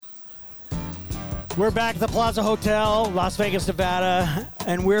We're back at the Plaza Hotel, Las Vegas, Nevada,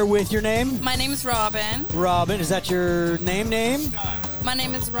 and we're with your name? My name is Robin. Robin. Is that your name? My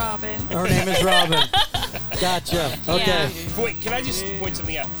name is Robin. Her name is Robin. Gotcha. Okay. Yeah. Wait, can I just point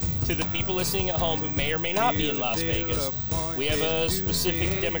something out? To the people listening at home who may or may not be in Las Vegas, we have a specific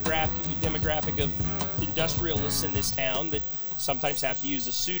demographic of industrialists in this town that sometimes have to use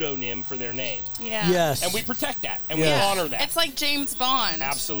a pseudonym for their name. Yeah. Yes. And we protect that, and Yes. we honor that. It's like James Bond.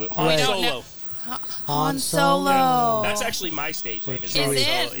 Absolutely. Right. Han We don't Solo. know- Han Solo. That's actually my stage name. Is Han it?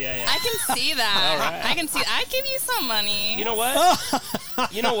 Solo. Yeah. I can see that. All right. I can see. I give you some money. You know what?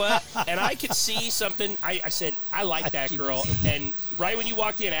 You know what? And I could see something. I said, I like that girl. And right when you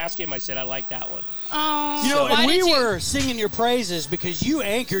walked in, ask him, I said, I like that one. Oh, You know, why and we did you? were singing your praises because you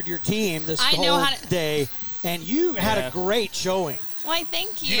anchored your team this I know whole how to- day, and you had Yeah. a great showing. Why?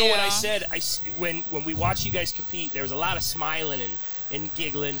 Thank you. You know what I said? When we watched you guys compete, there was a lot of smiling and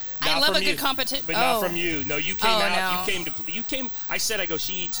giggling. I Not love from a good you, competition. but not from you. No, you came Oh, out. no. You came. I said, I go.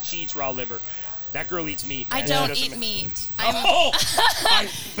 She eats raw liver. That girl eats meat. I man. don't She eat doesn't- meat. Oh,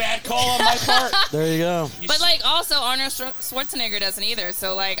 bad call on my part. There you go. But like also Arnold Schwarzenegger doesn't either.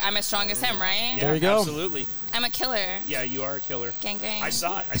 So like I'm as strong as him, right? Yeah, There you go. Absolutely. I'm a killer. Yeah, you are a killer. Gang gang. I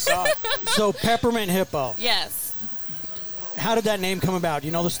saw it. I saw it. So Peppermint Hippo. Yes. How did that name come about? Do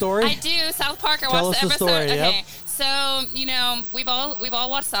you know the story? I do. South Park. I Tell watched us the the episode. story, Okay. yep. So we've all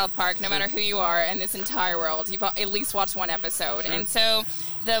watched South Park, no matter who you are in this entire world. You've at least watched one episode. Sure. And so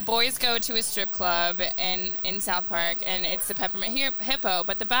the boys go to a strip club in South Park, and it's the Peppermint Hippo.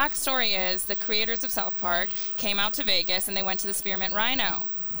 But the backstory is the creators of South Park came out to Vegas and they went to the Spearmint Rhino.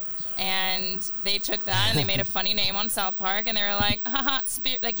 And they took that and they made a funny name on South Park, and they were like, haha,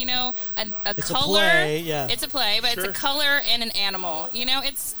 like, you know, a It's a color. play, yeah. It's a play, but Sure. it's a color and an animal. You know,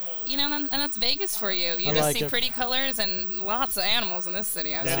 and that's Vegas for you. You I just like see it. pretty colors and lots of animals in this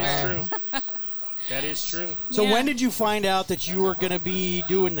city, I That swear. is true. That is true. So Yeah. when did you find out that you were going to be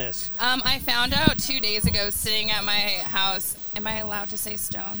doing this? I found out 2 days ago sitting at my house. Am I allowed to say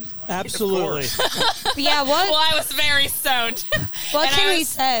stoned? Absolutely. Yeah, what Well, I was very stoned. what And can I we was-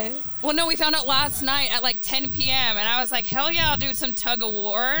 say? Well, no, we found out last night at like 10 p.m. And I was like, hell yeah, I'll do some tug of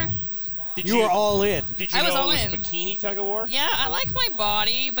war. Did You were all in. Did you I was know all it in. was bikini tug of war? Yeah, I like my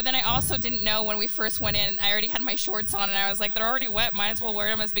body, but then I also didn't know when we first went in. I already had my shorts on, and I was like, they're already wet. Might as well wear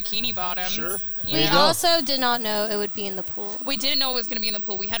them as bikini bottoms. Sure. You We know? also did not know it would be in the pool. We didn't know it was going to be in the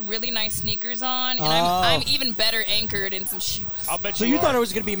pool. We had really nice sneakers on, and Oh. I'm even better anchored in some shoes. I'll bet So you you are. thought it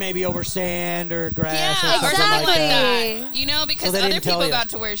was going to be maybe over sand or grass Yeah, or something exactly. like that? Exactly. You know, because they other didn't tell people you. got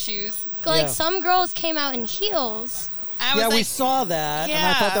to wear shoes. Like Yeah. some girls came out in heels. I was Yeah, like, we saw that, and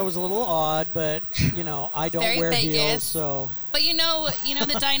I thought Yeah. that was a little odd, but, you know, I don't Very wear Vegas. heels, so... But you know,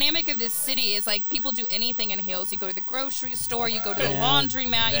 the dynamic of this city is like people do anything in heels. You go to the grocery store, you go to the Yeah.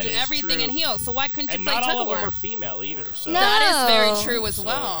 laundromat, you That do is everything true. in heels. So why couldn't you And play not tug all of of them war? are female either. So No. That is very Oh. true as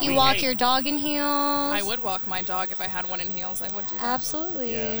well. You We walk hate- your dog in heels. I would walk my dog if I had one in heels. I would do that.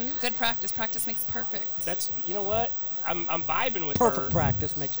 Absolutely. Yeah. Good practice. Practice makes perfect. that's you know what? I'm vibing with Perfect her.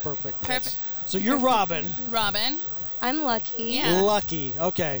 practice makes perfect. Perfect. So you're Robin. Robin. I'm lucky. Yeah. Lucky.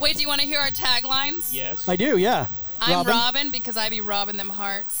 Okay. Wait, do you want to hear our taglines? Yes. I do, yeah. I'm Robin because I be robbing them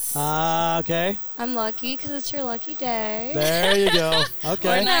hearts. Ah, okay. I'm lucky because it's your lucky day. There you go.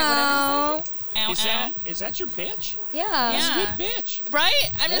 Okay. Or not, whatever you No. say. Ow, ow. Is that your pitch? Yeah. Yeah. Good pitch.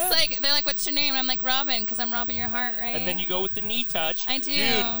 Right? I'm Yeah. just like, they're like, what's your name? And I'm like, Robin, because I'm robbing your heart, right? And then you go with the knee touch. I do.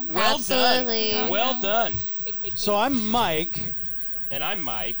 Dude, well Absolutely. done. Well done. So I'm Mike, And I'm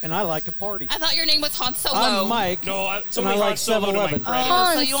Mike. and I like to party. I thought your name was Han Solo. I'm Mike. No, it's And only I like Han Solo to my 7-Eleven. creditors.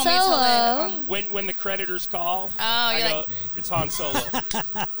 Han so you want me to tell Solo. it? When the creditors call, Oh, I you're go, like, it's Han Solo.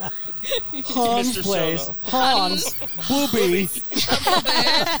 Hans Mr. place. Solo. Hans. Booby.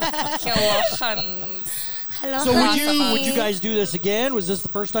 kill Hans. Hello, So honey. would you guys do this again? Was this the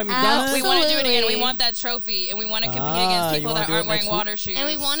first time you've done We it? want to do it again. We Absolutely. want that trophy, and we want to compete Ah, against you people wanna that do it aren't wearing next week? water shoes. And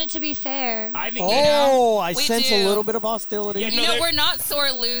we want it to be fair. I think Oh, I We sense do. a little bit of hostility. Yeah, You no, know, they're- we're not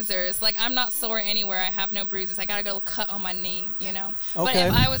sore losers. Like, I'm not sore anywhere. I have no bruises. I got a little cut on my knee, you know? But Okay.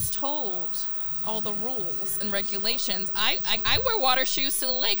 if I was told all the rules and regulations, I wear water shoes to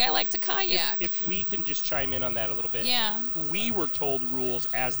the lake. I like to kayak. if we can just chime in on that a little bit. Yeah. We were told rules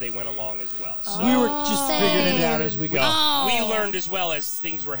as they went along as well. So We were just figuring it out as we go. Oh. we learned as well as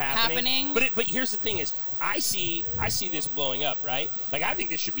things were happening. Happening? But here's the thing is, I see this blowing up, right? Like I think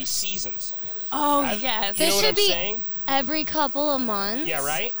this should be seasons. Oh, I- yes. You know This what should I'm be saying? every couple of months. Yeah,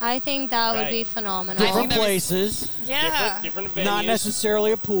 right? I think that would Right. be phenomenal. Different that was- places. Yeah. Different venues. Not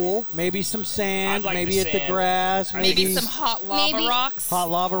necessarily a pool. Maybe some sand. I'd like maybe the at the sand. grass. Maybe some hot lava Maybe- rocks. hot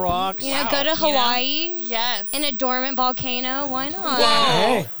lava rocks. You know, Wow. go to Yeah. Hawaii Yes. in a dormant volcano. Why not?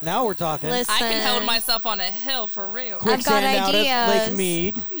 Hey, now we're talking. Listen. I can hold myself on a hill for real. Quicksand I've got out at Lake ideas.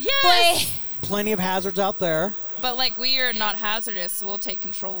 Mead. Yes. Wait, Plenty of hazards out there. But like we are not hazardous, so we'll take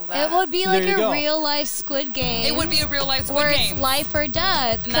control of that. it would be There like you a go. real life Squid Game. It would be a real life Squid where Game. it's life or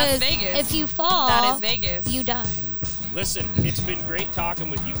death. And that's 'cause Vegas. if you fall, That is Vegas. you die. Listen, it's been great talking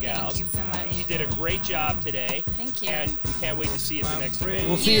with you gals. Thank you so much. You did a great job today. Thank you. And we can't wait to see you at the next event.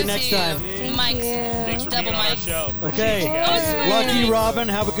 We'll see you next time. Thank Mike's. you. Thanks for Double being on our mics. show. Okay. Appreciate you guys. Lucky Robin,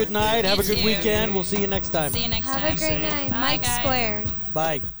 have a good night. Have a You good too. weekend. We'll see you next time. See you next Have time. a great Safe. night. Bye, Mike guys. Squared.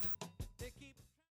 Bye.